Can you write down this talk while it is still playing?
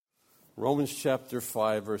Romans chapter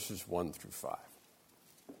 5, verses 1 through 5.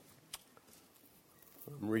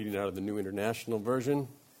 I'm reading out of the New International Version.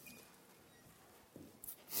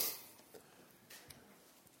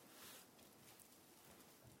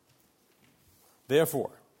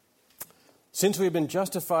 Therefore, since we have been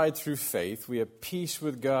justified through faith, we have peace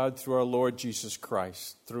with God through our Lord Jesus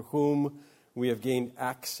Christ, through whom we have gained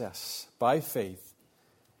access by faith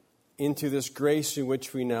into this grace in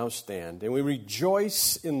which we now stand. And we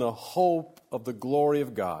rejoice in the hope of the glory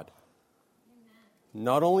of God. Amen.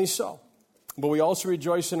 Not only so, but we also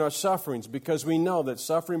rejoice in our sufferings, because we know that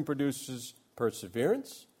suffering produces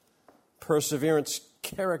perseverance, perseverance,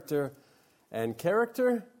 character, and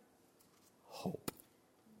character, hope.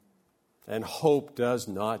 And hope does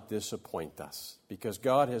not disappoint us, because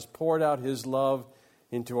God has poured out His love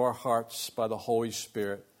into our hearts by the Holy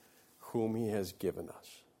Spirit, whom He has given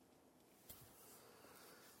us.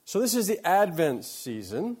 So this is the Advent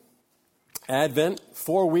season. Advent,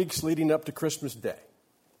 4 weeks leading up to Christmas Day.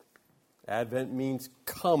 Advent means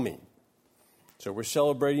coming. So we're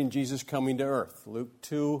celebrating Jesus coming to earth. Luke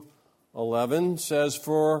 2:11 says,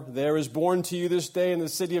 "For there is born to you this day in the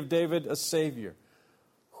city of David a Savior,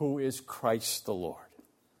 who is Christ the Lord."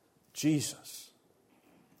 Jesus.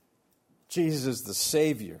 Jesus is the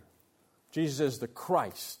Savior. Jesus is the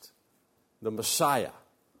Christ, the Messiah,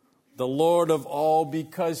 the Lord of all,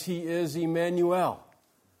 because He is Emmanuel,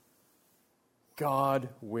 God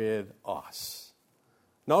with us.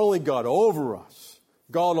 Not only God over us,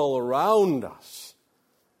 God all around us,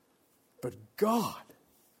 but God,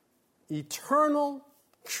 eternal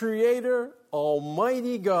Creator,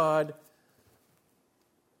 Almighty God,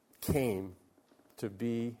 came to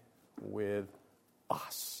be with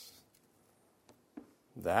us.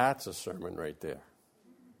 That's a sermon right there.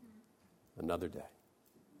 Another day.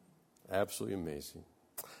 Absolutely amazing.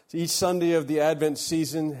 So each Sunday of the Advent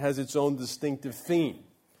season has its own distinctive theme.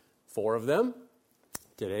 4 of them.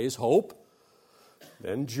 Today is hope,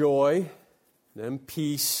 then joy, then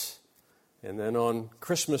peace, and then on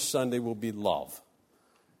Christmas Sunday will be love.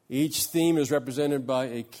 Each theme is represented by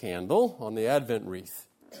a candle on the Advent wreath.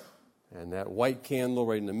 And that white candle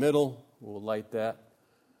right in the middle, we'll light that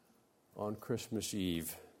on Christmas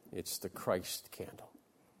Eve. It's the Christ candle.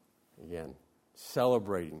 Again,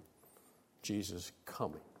 celebrating Jesus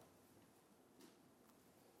coming.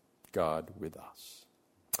 God with us.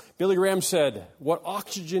 Billy Graham said, "What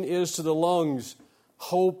oxygen is to the lungs,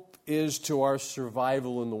 hope is to our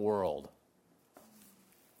survival in the world."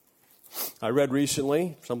 I read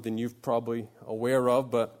recently, something you're probably aware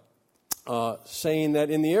of, but saying that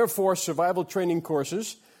in the Air Force survival training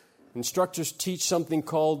courses, instructors teach something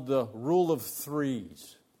called the rule of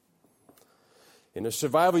threes. In a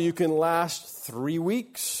survival, you can last 3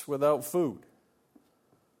 weeks without food.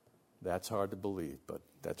 That's hard to believe, but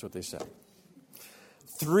that's what they say.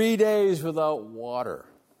 3 days without water.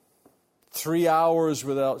 3 hours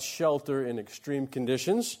without shelter in extreme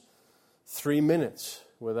conditions. 3 minutes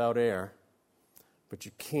without air. But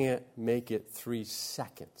you can't make it 3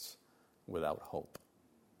 seconds without hope.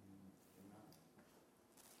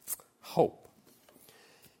 Hope.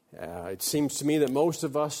 It seems to me that most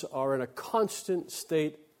of us are in a constant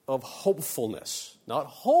state of hopefulness. Not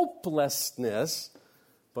hopelessness,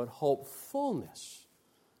 but hopefulness.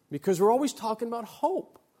 Because we're always talking about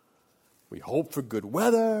hope. We hope for good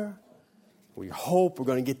weather. We hope we're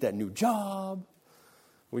going to get that new job.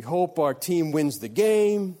 We hope our team wins the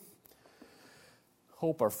game.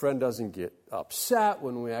 Hope our friend doesn't get upset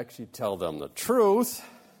when we actually tell them the truth.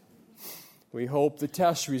 We hope the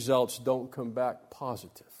test results don't come back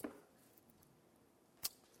positive.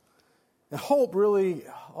 And hope really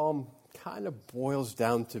kind of boils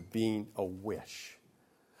down to being a wish.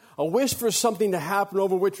 A wish for something to happen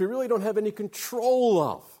over which we really don't have any control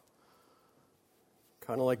of.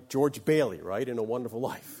 Kind of like George Bailey, right, in A Wonderful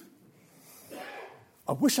Life.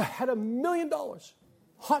 I wish I had $1 million.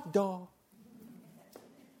 Hot dog.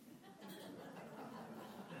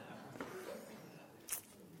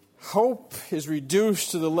 Hope is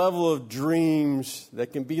reduced to the level of dreams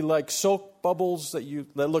that can be like soap bubbles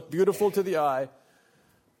that look beautiful to the eye,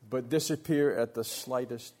 but disappear at the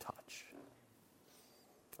slightest touch.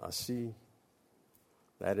 See,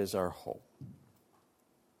 that is our hope.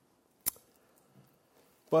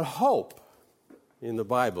 But hope in the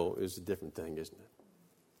Bible is a different thing, isn't it?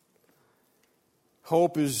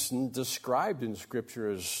 Hope is described in Scripture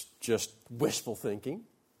as just wishful thinking.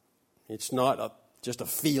 It's not just a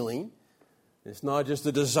feeling. It's not just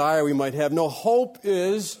a desire we might have. No, hope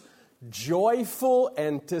is joyful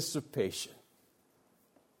anticipation.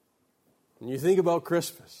 When you think about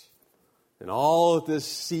Christmas and all of this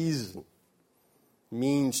season,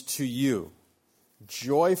 means to you.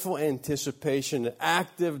 Joyful anticipation,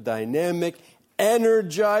 active, dynamic,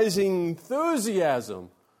 energizing enthusiasm.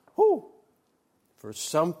 Whew. For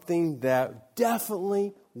something that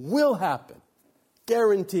definitely will happen.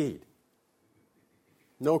 Guaranteed.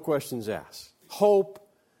 No questions asked. Hope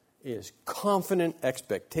is confident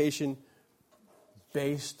expectation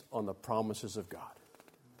based on the promises of God.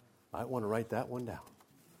 I want to write that one down.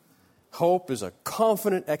 Hope is a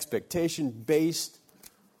confident expectation based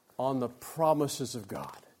on the promises of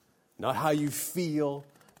God. Not how you feel,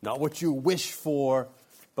 not what you wish for,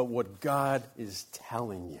 but what God is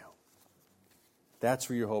telling you. That's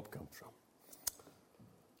where your hope comes from.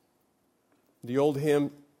 The old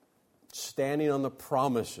hymn, Standing on the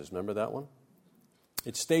Promises, remember that one?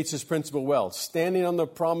 It states this principle well. Standing on the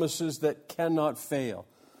promises that cannot fail,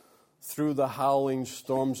 through the howling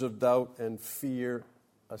storms of doubt and fear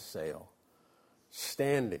assail.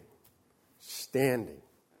 Standing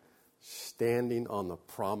on the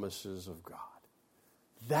promises of God.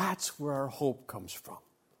 That's where our hope comes from.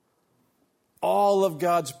 All of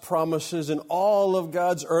God's promises and all of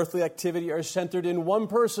God's earthly activity are centered in one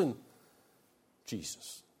person,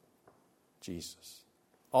 Jesus. Jesus.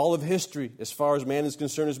 All of history, as far as man is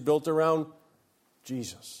concerned, is built around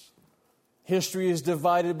Jesus. History is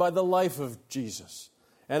divided by the life of Jesus.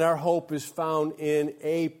 And our hope is found in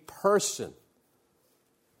a person.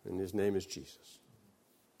 And his name is Jesus.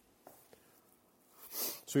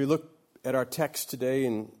 So we look at our text today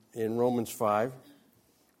in Romans 5.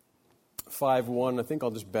 5:1. I think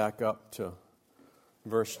I'll just back up to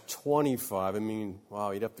verse 25. I mean,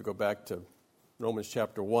 wow, you'd have to go back to Romans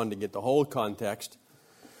chapter 1 to get the whole context.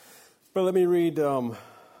 But let me read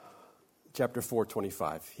chapter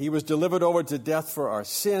 4:25. He was delivered over to death for our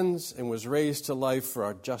sins and was raised to life for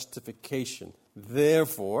our justification.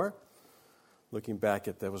 Therefore, looking back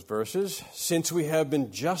at those verses, since we have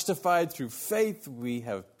been justified through faith, we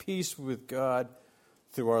have peace with God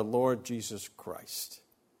through our Lord Jesus Christ,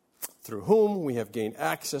 through whom we have gained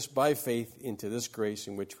access by faith into this grace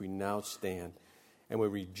in which we now stand, and we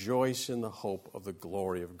rejoice in the hope of the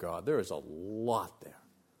glory of God. There is a lot there.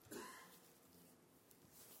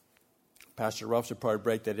 Pastor Ruff should probably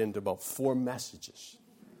break that into about 4 messages.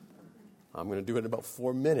 I'm going to do it in about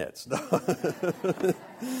 4 minutes.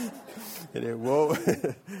 And it won't.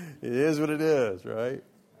 It is what it is, right?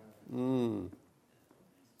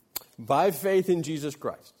 By faith in Jesus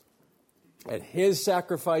Christ and his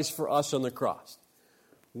sacrifice for us on the cross,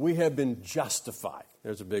 we have been justified.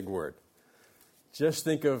 There's a big word. Just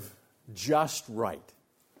think of just right.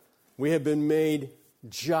 We have been made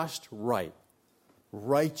just right,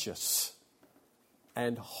 righteous,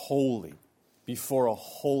 and holy before a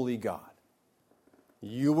holy God.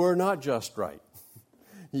 You were not just right.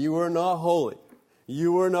 You were not holy.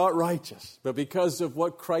 You were not righteous. But because of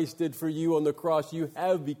what Christ did for you on the cross, you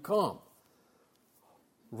have become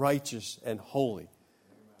righteous and holy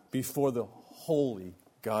before the holy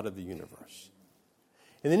God of the universe.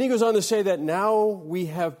 And then he goes on to say that now we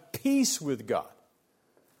have peace with God.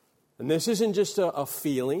 And this isn't just a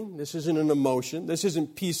feeling. This isn't an emotion. This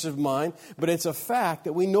isn't peace of mind. But it's a fact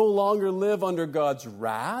that we no longer live under God's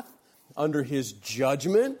wrath, under his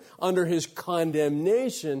judgment, under his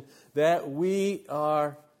condemnation, that we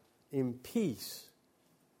are in peace.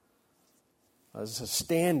 As a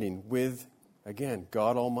standing with, again,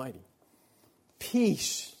 God Almighty.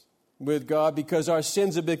 Peace with God because our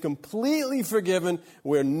sins have been completely forgiven.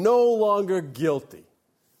 We're no longer guilty.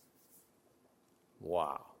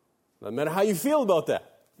 Wow. No matter how you feel about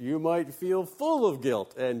that. You might feel full of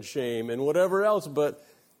guilt and shame and whatever else, but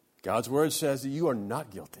God's word says that you are not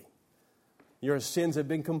guilty. Your sins have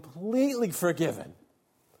been completely forgiven.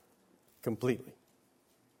 Completely.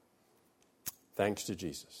 Thanks to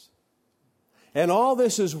Jesus. And all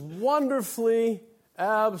this is wonderfully,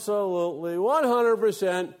 absolutely,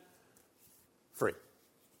 100% free.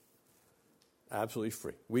 Absolutely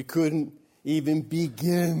free. We couldn't even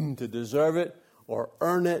begin to deserve it or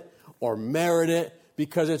earn it or merit it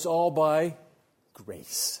because it's all by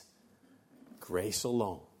grace. Grace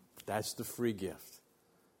alone. That's the free gift.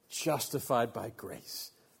 Justified by grace.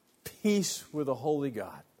 Peace with a holy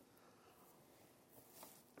God.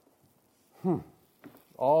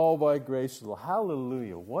 All by grace.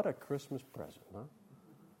 Hallelujah. What a Christmas present, huh?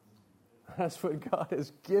 That's what God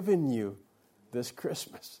has given you this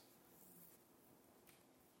Christmas.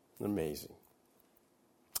 Amazing.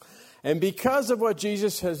 And because of what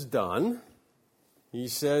Jesus has done, he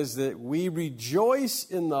says that we rejoice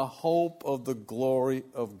in the hope of the glory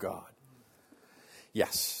of God.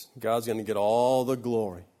 Yes, God's going to get all the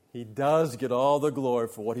glory. He does get all the glory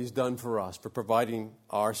for what he's done for us, for providing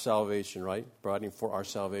our salvation, right? Providing for our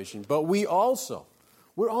salvation. But we're also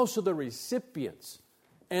the recipients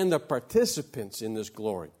and the participants in this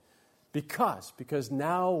glory. Because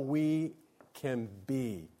now we can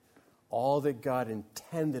be all that God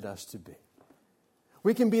intended us to be.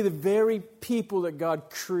 We can be the very people that God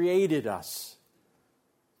created us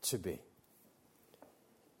to be.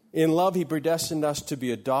 In love, he predestined us to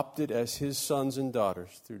be adopted as his sons and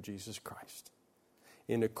daughters through Jesus Christ,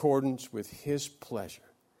 in accordance with his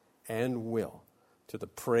pleasure and will, to the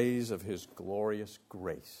praise of his glorious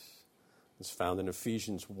grace. It's found in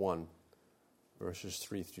Ephesians 1, verses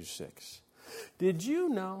 3 through 6. Did you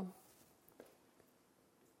know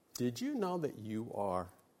that you are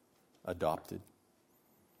adopted?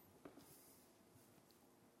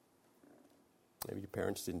 Maybe your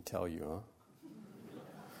parents didn't tell you, huh?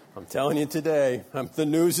 I'm telling you today, the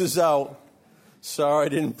news is out. Sorry I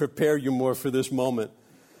didn't prepare you more for this moment.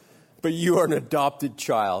 But you are an adopted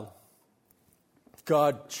child.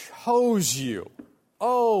 God chose you.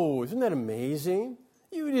 Oh, isn't that amazing?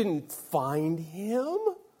 You didn't find him.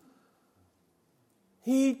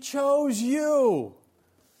 He chose you.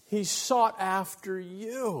 He sought after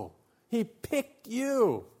you. He picked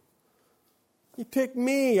you. He picked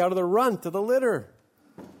me out of the runt of the litter.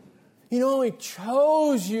 He not only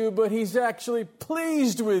chose you, but he's actually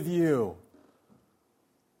pleased with you.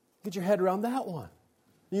 Get your head around that one.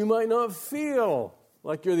 You might not feel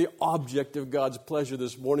like you're the object of God's pleasure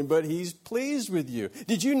this morning, but he's pleased with you.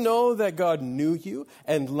 Did you know that God knew you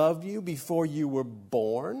and loved you before you were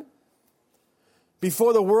born?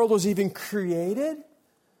 Before the world was even created?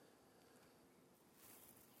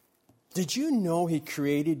 Did you know he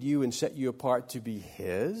created you and set you apart to be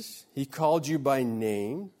his? He called you by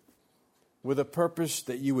name with a purpose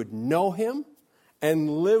that you would know him and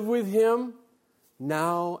live with him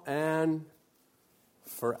now and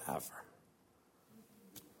forever.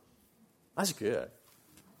 That's good.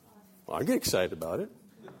 Well, I get excited about it.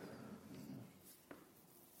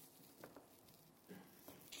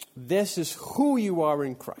 This is who you are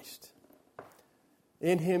in Christ.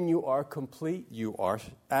 In him you are complete. You are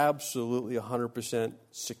absolutely 100%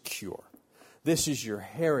 secure. This is your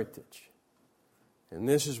heritage. And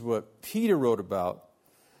this is what Peter wrote about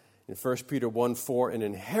in 1 Peter 1:4, an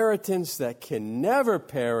inheritance that can never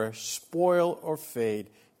perish, spoil, or fade,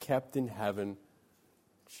 kept in heaven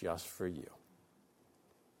just for you.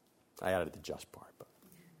 I added the just part, but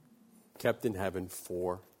kept in heaven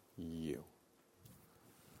for you.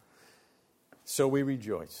 So we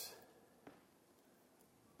rejoice.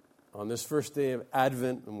 On this first day of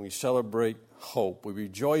Advent, when we celebrate hope, we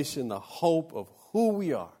rejoice in the hope of who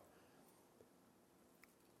we are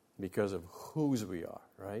because of whose we are,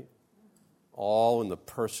 right? All in the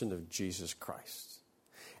person of Jesus Christ.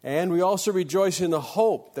 And we also rejoice in the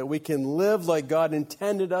hope that we can live like God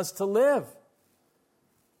intended us to live.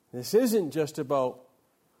 This isn't just about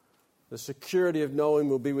the security of knowing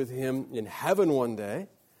we'll be with him in heaven one day,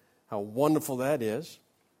 how wonderful that is.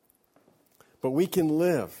 But we can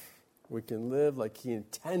live. We can live like he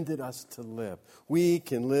intended us to live. We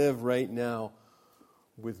can live right now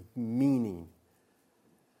with meaning.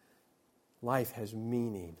 Life has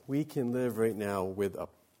meaning. We can live right now with a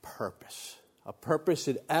purpose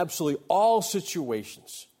in absolutely all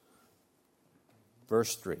situations.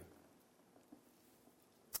 Verse 3.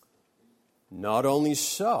 Not only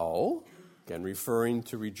so, again referring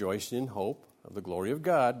to rejoicing in hope of the glory of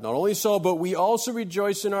God, not only so, but we also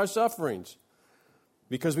rejoice in our sufferings,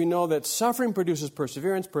 because we know that suffering produces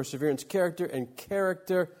perseverance, perseverance character, and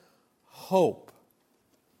character hope.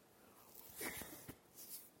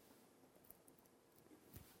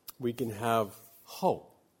 We can have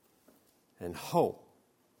hope, and hope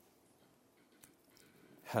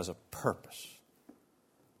has a purpose.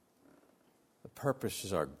 The purpose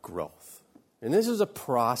is our growth. And this is a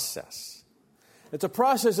process. It's a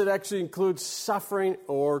process that actually includes suffering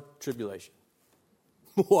or tribulation.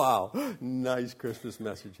 Wow. Nice Christmas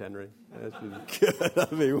message, Henry. That's really good.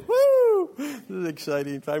 I mean, woo! This is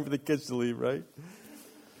exciting. Time for the kids to leave, right?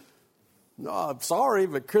 No, I'm sorry,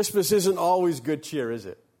 but Christmas isn't always good cheer, is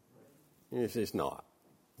it? It's not.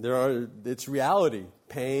 It's reality.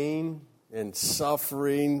 Pain and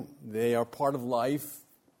suffering, they are part of life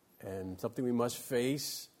and something we must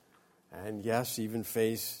face. And yes, even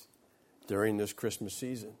face during this Christmas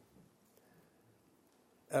season.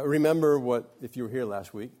 Remember what, if you were here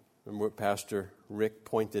last week, remember what Pastor Rick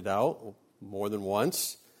pointed out more than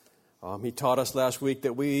once. He taught us last week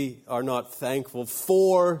that we are not thankful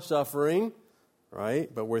for suffering,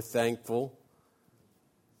 right? But we're thankful,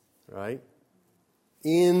 right,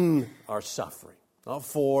 in our suffering. Not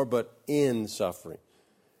for, but in suffering.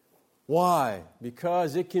 Why?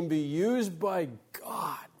 Because it can be used by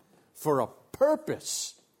God for a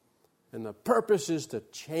purpose. And the purpose is to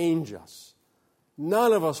change us.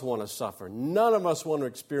 None of us want to suffer. None of us want to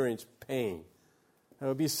experience pain. That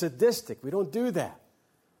would be sadistic. We don't do that.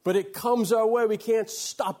 But it comes our way. We can't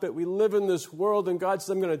stop it. We live in this world, and God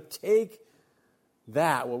said, I'm going to take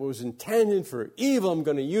that, what was intended for evil, I'm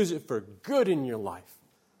going to use it for good in your life.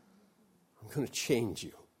 I'm going to change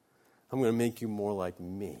you. I'm going to make you more like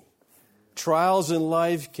me. Trials in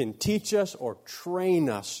life can teach us or train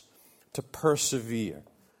us to persevere.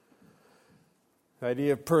 The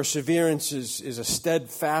idea of perseverance is a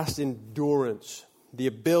steadfast endurance, the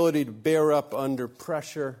ability to bear up under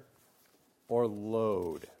pressure or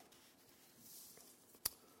load.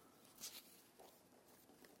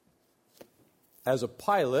 As a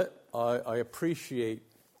pilot, I appreciate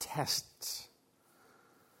tests.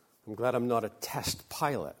 I'm glad I'm not a test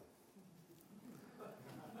pilot.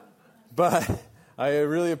 But I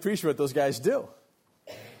really appreciate what those guys do.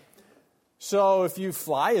 So if you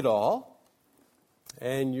fly at all,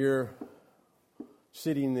 and you're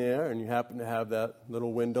sitting there, and you happen to have that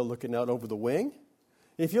little window looking out over the wing,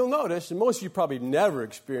 if you'll notice, and most of you probably never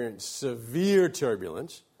experienced severe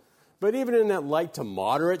turbulence, but even in that light to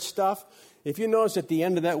moderate stuff, if you notice at the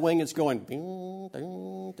end of that wing it's going, ding,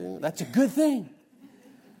 ding, ding, that's a good thing.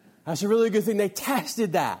 That's a really good thing. They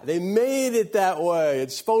tested that. They made it that way.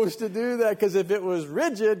 It's supposed to do that because if it was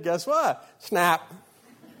rigid, guess what? Snap.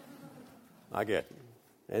 I get it.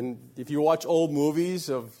 And if you watch old movies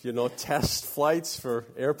of, test flights for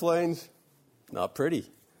airplanes, not pretty.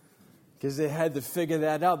 Because they had to figure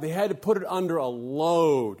that out. They had to put it under a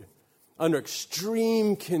load, under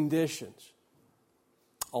extreme conditions.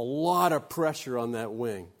 A lot of pressure on that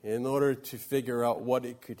wing in order to figure out what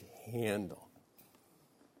it could handle.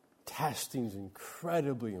 Testing is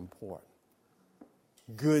incredibly important.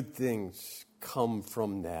 Good things come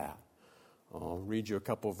from that. I'll read you a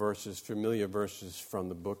couple verses, familiar verses from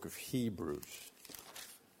the book of Hebrews.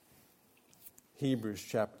 Hebrews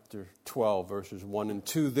chapter 12, verses 1 and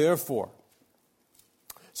 2. Therefore,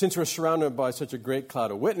 since we're surrounded by such a great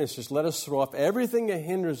cloud of witnesses, let us throw off everything that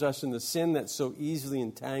hinders us in the sin that so easily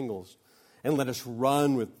entangles, and let us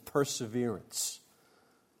run with perseverance.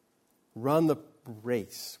 Run the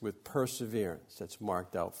race with perseverance that's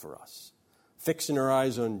marked out for us, fixing our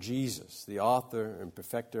eyes on Jesus, the author and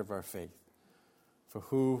perfecter of our faith, for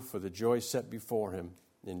who, for the joy set before him,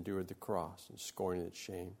 endured the cross and scorning its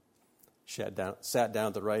shame, sat down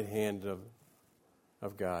at the right hand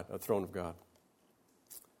of God, the throne of God.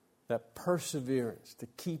 That perseverance to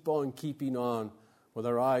keep on keeping on with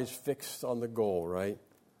our eyes fixed on the goal, right?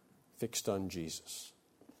 Fixed on Jesus.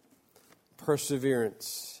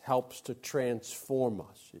 Perseverance helps to transform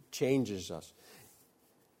us. It changes us.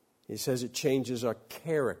 He says it changes our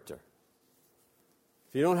character.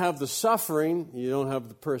 If you don't have the suffering, you don't have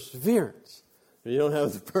the perseverance. If you don't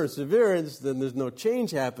have the perseverance, then there's no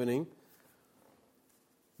change happening.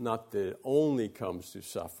 Not that it only comes through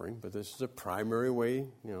suffering, but this is a primary way,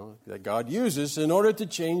 that God uses in order to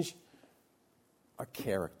change our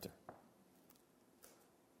character.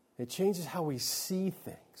 It changes how we see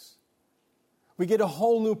things. We get a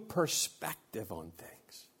whole new perspective on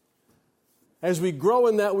things. As we grow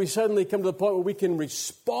in that, we suddenly come to the point where we can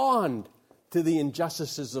respond to the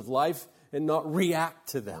injustices of life and not react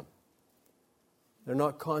to them. They're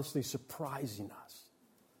not constantly surprising us.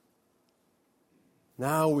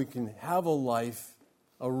 Now we can have a life,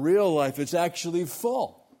 a real life that's actually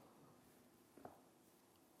full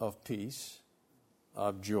of peace,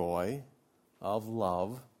 of joy, of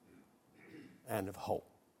love, and of hope.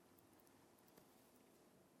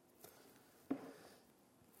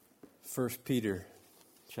 1 Peter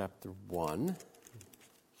chapter 1.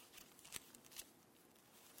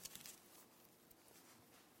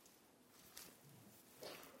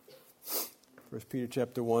 First Peter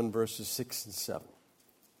chapter 1, verses 6 and 7.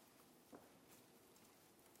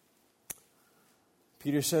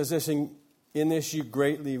 Peter says this, in this you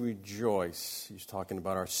greatly rejoice. He's talking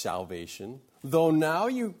about our salvation. Though now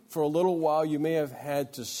for a little while, you may have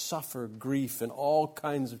had to suffer grief and all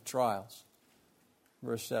kinds of trials.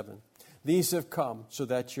 Verse 7. These have come so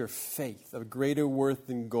that your faith, of greater worth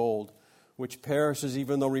than gold, which perishes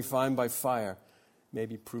even though refined by fire, may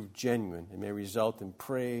be proved genuine and may result in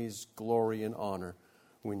praise, glory, and honor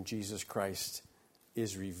when Jesus Christ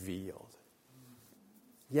is revealed.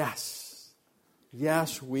 Yes,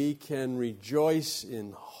 we can rejoice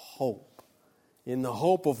in the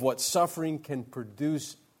hope of what suffering can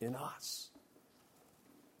produce in us.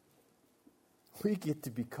 We get to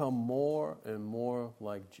become more and more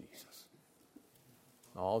like Jesus.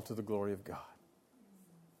 all to the glory of God.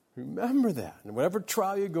 Remember that. And whatever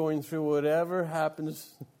trial you're going through, whatever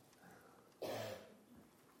happens,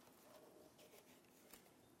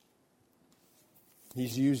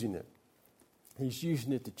 He's using it. He's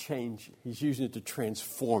using it to change you. He's using it to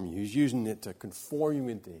transform you. He's using it to conform you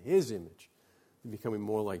into His image and becoming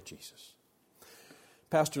more like Jesus.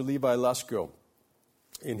 Pastor Levi Lusko,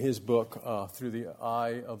 in his book, Through the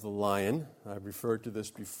Eye of the Lion, I've referred to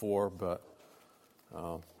this before, but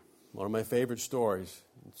one of my favorite stories.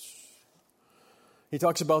 He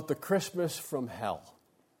talks about the Christmas from hell.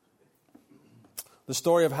 The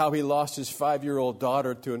story of how he lost his 5-year-old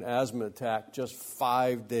daughter to an asthma attack just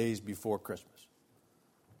 5 days before Christmas.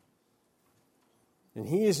 And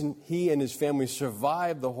he and his family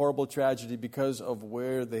survived the horrible tragedy because of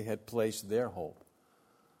where they had placed their hope.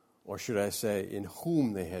 Or should I say, in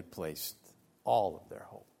whom they had placed all of their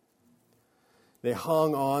hope. They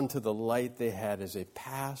hung on to the light they had as they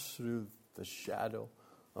passed through the shadow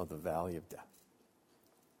of the valley of death.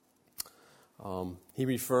 He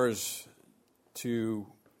refers to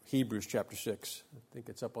Hebrews chapter 6. I think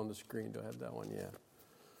it's up on the screen. Do I have that one? Yeah.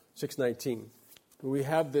 6:19. We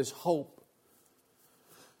have this hope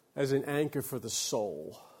as an anchor for the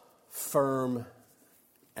soul, firm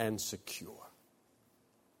and secure.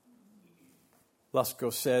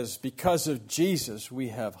 Lusko says, because of Jesus, we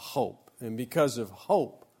have hope. And because of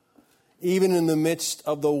hope, even in the midst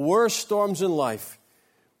of the worst storms in life,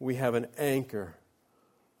 we have an anchor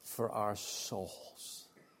for our souls.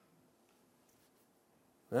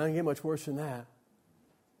 It doesn't get much worse than that.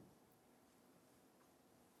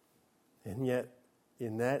 And yet,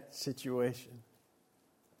 in that situation,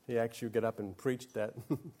 he actually got up and preached that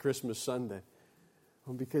Christmas Sunday.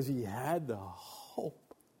 Well, because he had the hope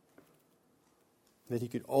that he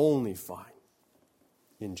could only find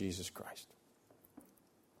in Jesus Christ.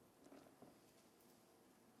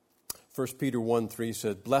 1 Peter 1:3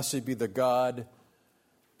 says, Blessed be the God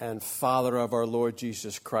and Father of our Lord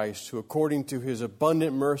Jesus Christ, who according to His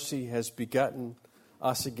abundant mercy has begotten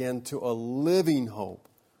us again to a living hope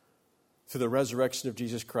through the resurrection of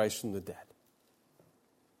Jesus Christ from the dead.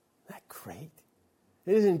 Isn't that great?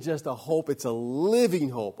 It isn't just a hope, it's a living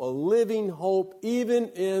hope even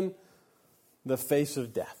in the face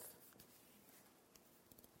of death.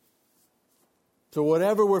 So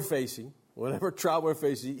whatever we're facing, whatever trial we're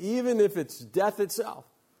facing, even if it's death itself,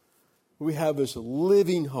 we have this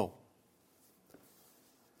living hope.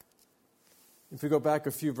 If we go back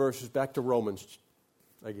a few verses, back to Romans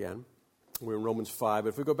again. We're in Romans 5. But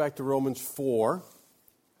if we go back to Romans 4, I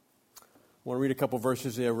want to read a couple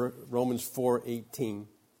verses there. Romans 4:18.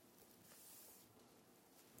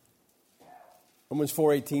 Romans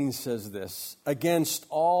 4:18 says this, Against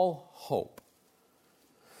all hope,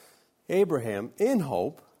 Abraham, in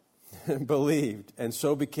hope, believed, and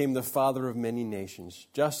so became the father of many nations.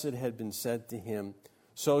 Just as it had been said to him,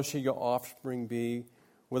 so shall your offspring be.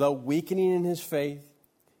 Without weakening in his faith,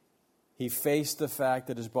 he faced the fact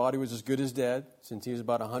that his body was as good as dead, since he was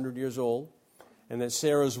about 100 years old, and that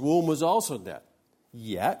Sarah's womb was also dead.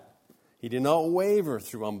 Yet, he did not waver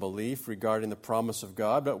through unbelief regarding the promise of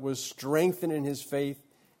God, but was strengthened in his faith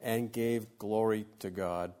and gave glory to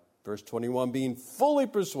God. Verse 21, being fully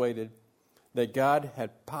persuaded that God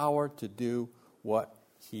had power to do what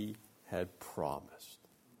He had promised.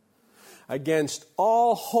 Against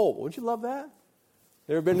all hope. Would you love that?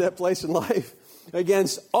 Ever been to that place in life?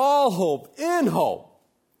 Against all hope, in hope,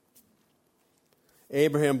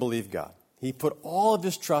 Abraham believed God. He put all of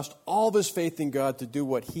his trust, all of his faith in God to do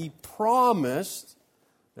what He promised.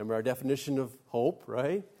 Remember our definition of hope,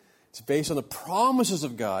 right? It's based on the promises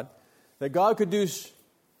of God, that God could do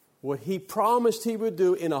what He promised He would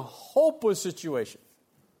do in a hopeless situation.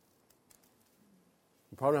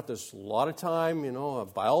 You probably don't have to a lot of time, a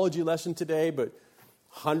biology lesson today, but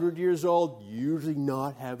 100 years old, usually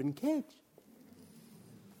not having kids.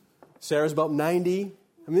 Sarah's about 90.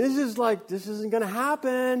 This isn't going to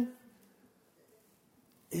happen.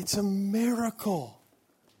 It's a miracle.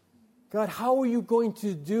 God, how are you going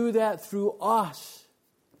to do that through us?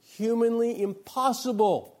 Humanly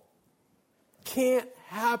impossible. Can't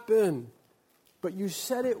happen. But you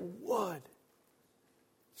said it would.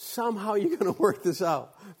 Somehow you're going to work this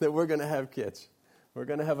out, that we're going to have kids. We're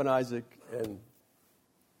going to have an Isaac, and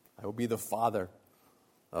I will be the father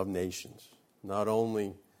of nations. Not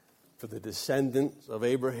only for the descendants of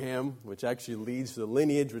Abraham, which actually leads to the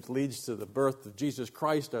lineage, which leads to the birth of Jesus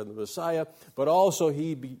Christ, the Messiah, but also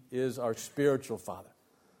He is our spiritual father.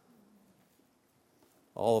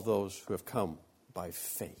 All of those who have come by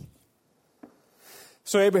faith.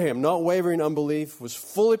 So Abraham, not wavering in unbelief, was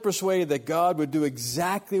fully persuaded that God would do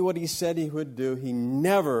exactly what he said he would do. He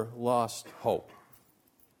never lost hope.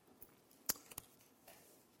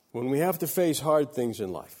 When we have to face hard things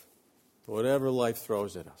in life, whatever life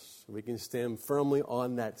throws at us, we can stand firmly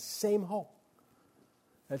on that same hope.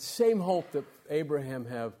 That same hope that Abraham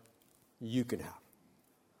had, you can have.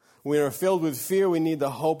 When we are filled with fear, we need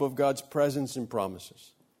the hope of God's presence and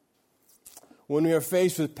promises. When we are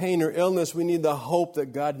faced with pain or illness, we need the hope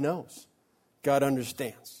that God knows. God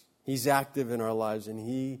understands. He's active in our lives and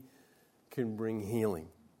He can bring healing.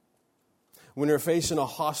 When we're facing a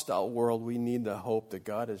hostile world, we need the hope that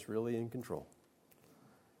God is really in control.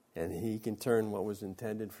 And He can turn what was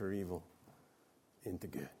intended for evil into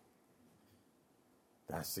good.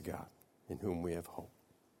 That's the God in whom we have hope.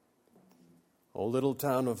 O little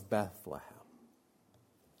town of Bethlehem.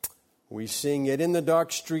 We sing, yet in the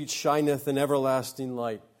dark streets shineth an everlasting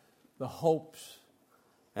light. The hopes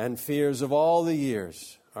and fears of all the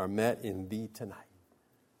years are met in Thee tonight.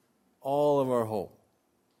 All of our hope,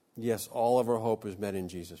 yes, all of our hope is met in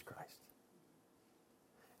Jesus Christ.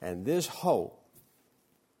 And this hope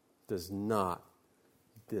does not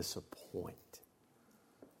disappoint.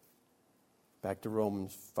 Back to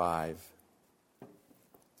Romans 5,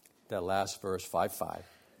 that last verse, 5:5.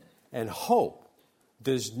 And hope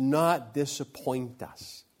does not disappoint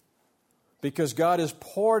us, because God has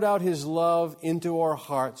poured out His love into our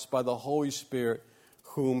hearts by the Holy Spirit,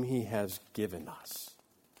 whom He has given us.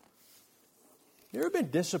 You ever been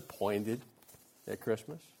disappointed at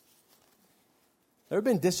Christmas? Ever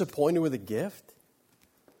been disappointed with a gift?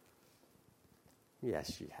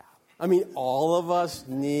 Yes, you have. I mean, all of us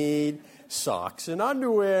need socks and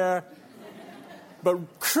underwear.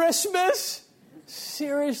 But Christmas?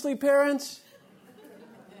 Seriously, parents?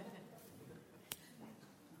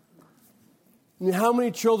 I mean, how many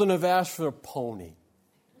children have asked for a pony?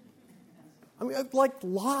 I mean, like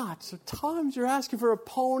lots of times you're asking for a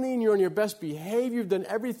pony and you're on your best behavior, you've done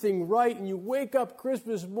everything right, and you wake up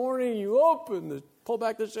Christmas morning, you pull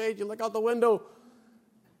back the shade, you look out the window.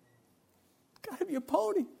 God, have you a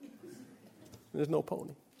pony? There's no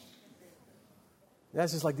pony.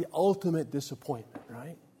 That's just like the ultimate disappointment,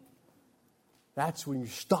 right? That's when you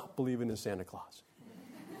stop believing in Santa Claus.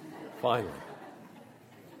 Finally.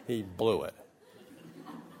 He blew it.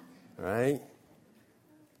 Right?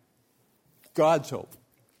 God's hope.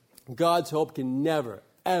 God's hope can never,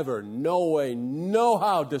 ever, no way, no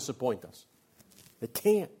how disappoint us. It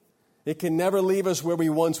can't. It can never leave us where we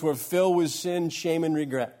once were, filled with sin, shame, and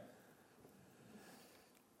regret.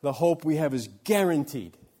 The hope we have is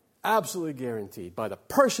guaranteed, absolutely guaranteed, by the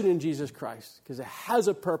person in Jesus Christ, because it has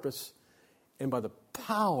a purpose, and by the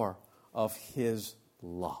power of His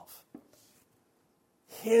love.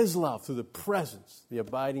 His love through the presence, the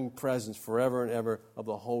abiding presence forever and ever of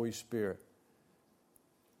the Holy Spirit.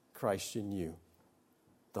 Christ in you,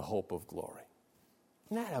 the hope of glory.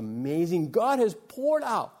 Isn't that amazing? God has poured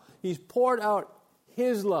out, He's poured out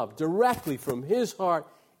His love directly from His heart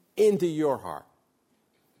into your heart.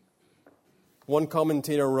 One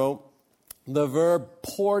commentator wrote, the verb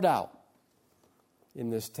poured out in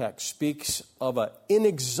this text speaks of an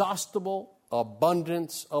inexhaustible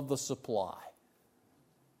abundance of the supply.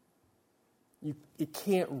 It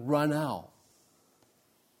can't run out.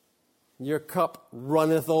 Your cup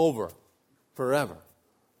runneth over forever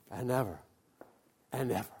and ever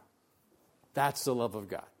and ever. That's the love of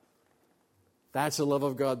God. That's the love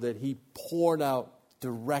of God that He poured out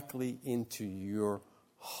directly into your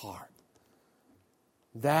heart.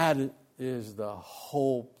 That is the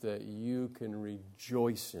hope that you can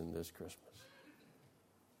rejoice in this Christmas.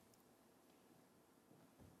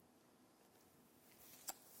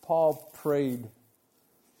 Paul prayed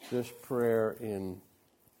this prayer in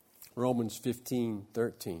Romans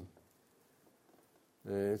 15:13.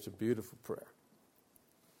 And it's a beautiful prayer.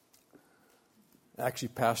 Actually,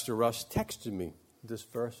 Pastor Russ texted me this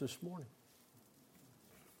verse this morning.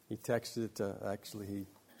 He texted it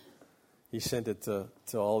he sent it to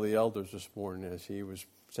all the elders this morning as he was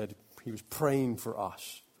praying for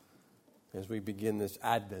us as we begin this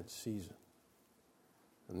Advent season.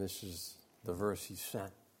 And this is the verse he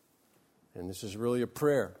sent. And this is really a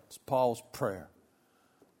prayer. It's Paul's prayer.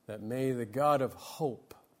 That may the God of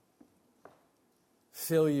hope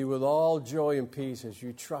fill you with all joy and peace as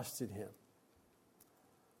you trust in Him,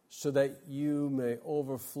 so that you may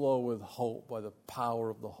overflow with hope by the power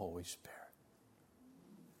of the Holy Spirit.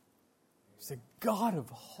 He's the God of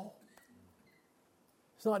hope.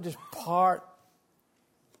 It's not just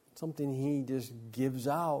something He just gives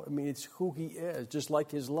out. I mean, it's who He is, just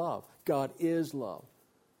like His love. God is love.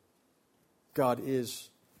 God is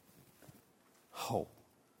hope.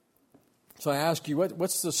 So I ask you,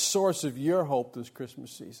 what's the source of your hope this Christmas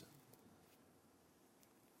season?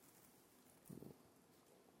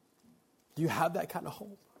 Do you have that kind of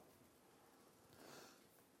hope?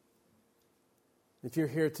 If you're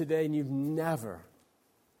here today and you've never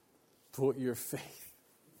put your faith,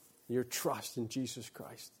 your trust in Jesus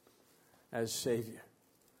Christ as Savior,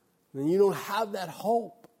 then you don't have that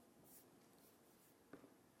hope.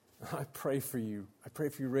 I pray for you. I pray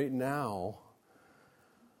for you right now.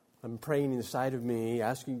 I'm praying inside of me,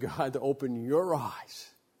 asking God to open your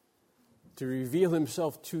eyes, to reveal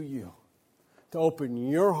Himself to you, to open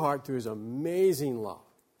your heart to His amazing love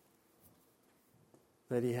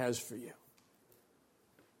that He has for you.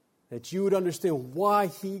 That you would understand why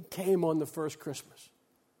He came on the first Christmas.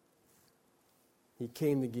 He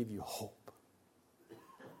came to give you hope.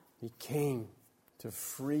 He came to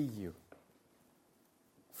free you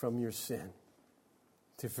from your sin,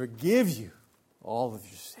 to forgive you all of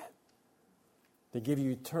your sin, to give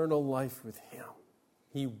you eternal life with Him.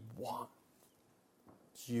 He wants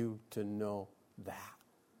you to know that.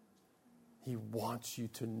 He wants you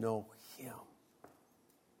to know Him.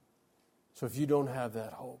 So if you don't have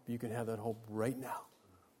that hope, you can have that hope right now,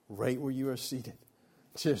 right where you are seated.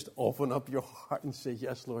 Just open up your heart and say,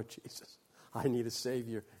 yes, Lord Jesus, I need a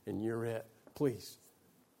Savior, and you're it. Please,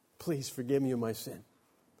 please forgive me of my sin.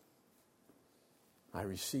 I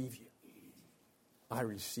receive you. I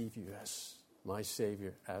receive you as my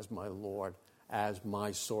Savior, as my Lord, as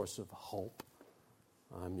my source of hope.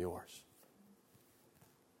 I'm yours.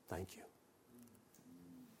 Thank you.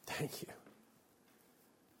 Thank you.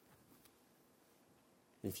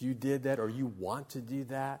 If you did that or you want to do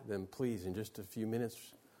that, then please, in just a few minutes,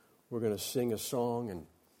 we're going to sing a song,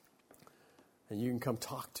 and you can come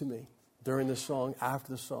talk to me during the song,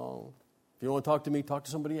 after the song. If you don't want to talk to me, talk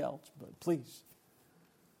to somebody else. But please,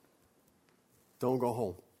 don't go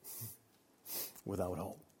home without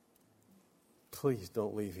hope. Please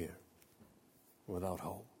don't leave here without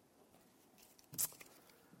hope.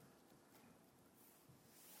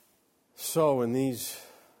 So in these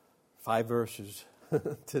 5 verses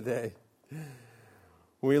today,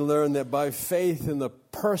 we learn that by faith in the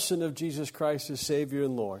person of Jesus Christ as Savior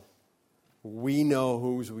and Lord, we know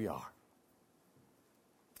whose we are.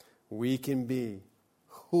 We can be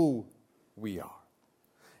who we are.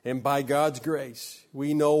 And by God's grace,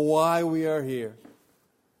 we know why we are here.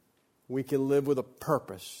 We can live with a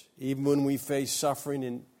purpose, even when we face suffering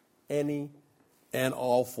in any and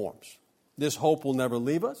all forms. This hope will never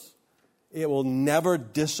leave us. It will never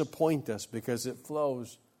disappoint us because it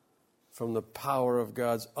flows from the power of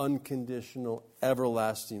God's unconditional,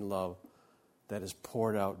 everlasting love that is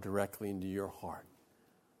poured out directly into your heart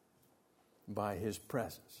by His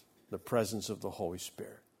presence, the presence of the Holy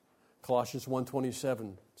Spirit. Colossians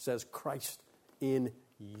 1:27 says, Christ in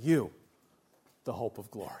you, the hope of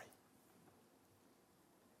glory.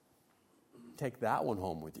 Take that one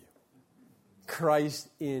home with you. Christ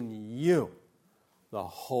in you, the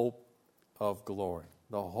hope of glory.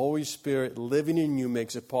 The Holy Spirit living in you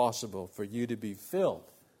makes it possible for you to be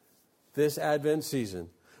filled this Advent season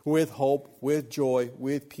with hope, with joy,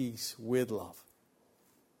 with peace, with love.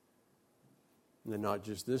 And not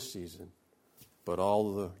just this season, but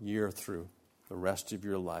all the year through, the rest of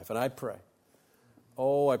your life. And I pray,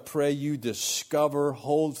 I pray you discover,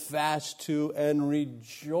 hold fast to, and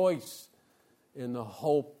rejoice in the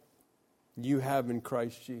hope you have in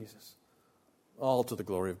Christ Jesus. All to the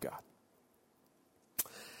glory of God.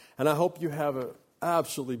 And I hope you have an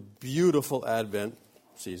absolutely beautiful Advent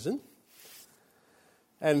season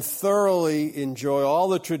and thoroughly enjoy all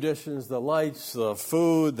the traditions, the lights, the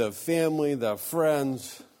food, the family, the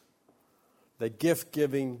friends, the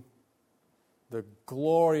gift-giving, the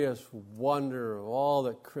glorious wonder of all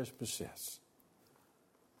that Christmas is,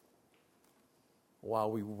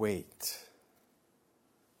 while we wait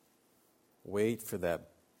for that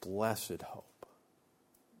blessed hope,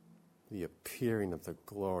 the appearing of the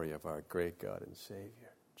glory of our great God and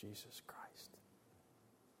Savior, Jesus Christ.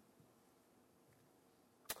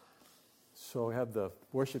 So we have the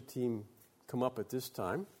worship team come up at this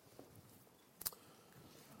time.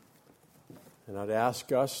 And I'd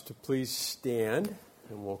ask us to please stand,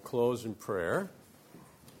 and we'll close in prayer,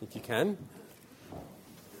 if you can.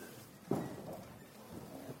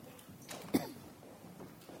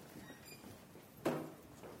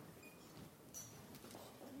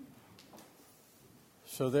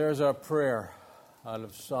 So there's our prayer out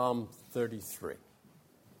of Psalm 33.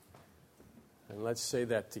 And let's say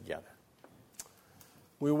that together.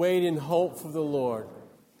 We wait in hope for the Lord.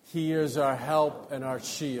 He is our help and our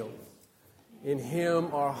shield. In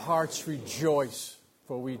Him our hearts rejoice,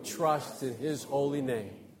 for we trust in His holy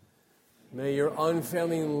name. May your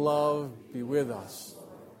unfailing love be with us,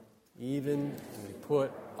 even as we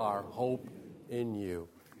put our hope in you.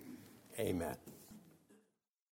 Amen.